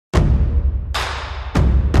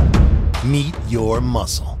Meet your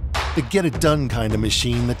muscle. The get-it-done kind of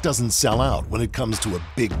machine that doesn't sell out when it comes to a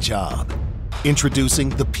big job. Introducing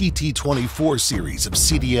the PT24 series of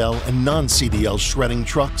CDL and non-CDL shredding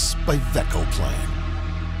trucks by Vecoplan.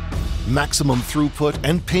 Maximum throughput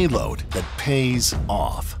and payload that pays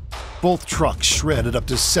off. Both trucks shred at up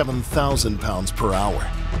to 7,000 pounds per hour.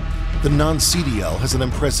 The non-CDL has an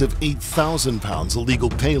impressive 8,000 pounds of legal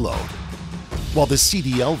payload, while the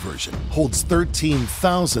CDL version holds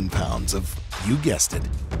 13,000 pounds of, you guessed it,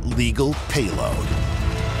 legal payload.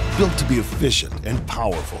 Built to be efficient and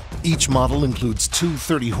powerful, each model includes two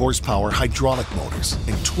 30-horsepower hydraulic motors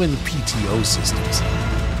and twin PTO systems.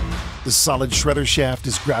 The solid shredder shaft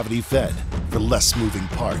is gravity-fed for less moving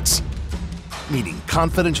parts, meaning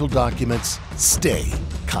confidential documents stay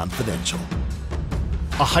confidential.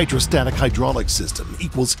 A hydrostatic hydraulic system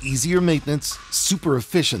equals easier maintenance, super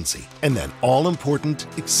efficiency, and then all-important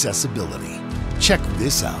accessibility. Check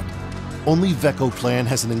this out. Only Vecoplan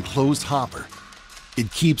has an enclosed hopper.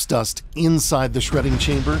 It keeps dust inside the shredding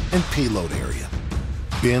chamber and payload area.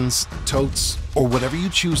 Bins, totes, or whatever you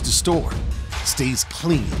choose to store stays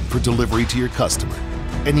clean for delivery to your customer.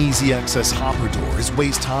 An easy access hopper door is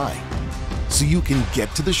waist high, so you can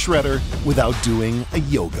get to the shredder without doing a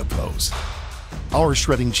yoga pose. Our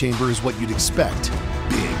shredding chamber is what you'd expect,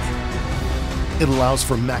 big. It allows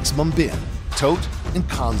for maximum bin, tote, and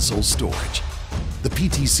console storage. The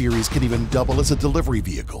PT series can even double as a delivery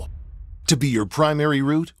vehicle to be your primary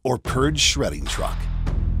route or purge shredding truck.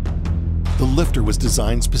 The lifter was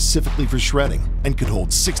designed specifically for shredding and could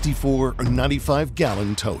hold 64 or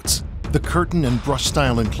 95-gallon totes. The curtain and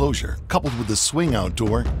brush-style enclosure, coupled with the swing-out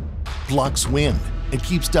door, blocks wind and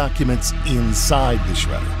keeps documents inside the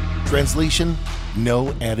shredder. Translation: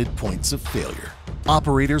 no added points of failure.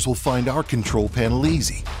 Operators will find our control panel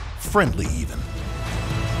easy, friendly even.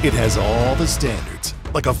 It has all the standards,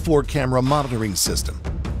 like a 4-camera monitoring system,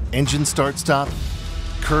 engine start-stop,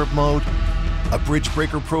 curb mode, a bridge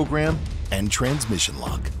breaker program, and transmission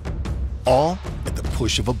lock. All at the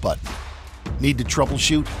push of a button. Need to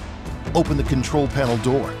troubleshoot? Open the control panel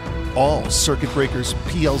door. All circuit breakers,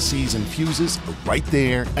 PLCs, and fuses are right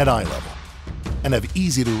there at eye level and have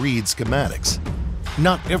easy-to-read schematics.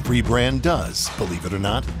 Not every brand does, believe it or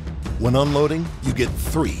not. When unloading, you get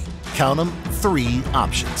three, count them, 3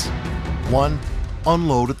 options. 1.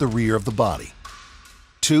 Unload at the rear of the body.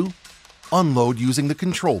 2. Unload using the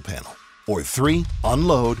control panel. Or 3.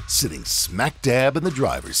 Unload sitting smack dab in the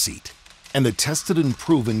driver's seat. And the tested and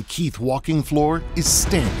proven Keith walking floor is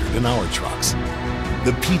standard in our trucks.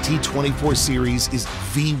 The PT24 series is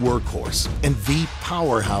the workhorse and the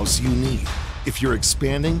powerhouse you need if you're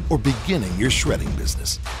expanding or beginning your shredding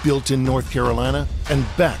business. Built in North Carolina and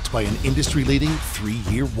backed by an industry-leading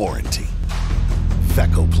 3-year warranty.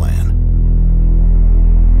 Vecoplan.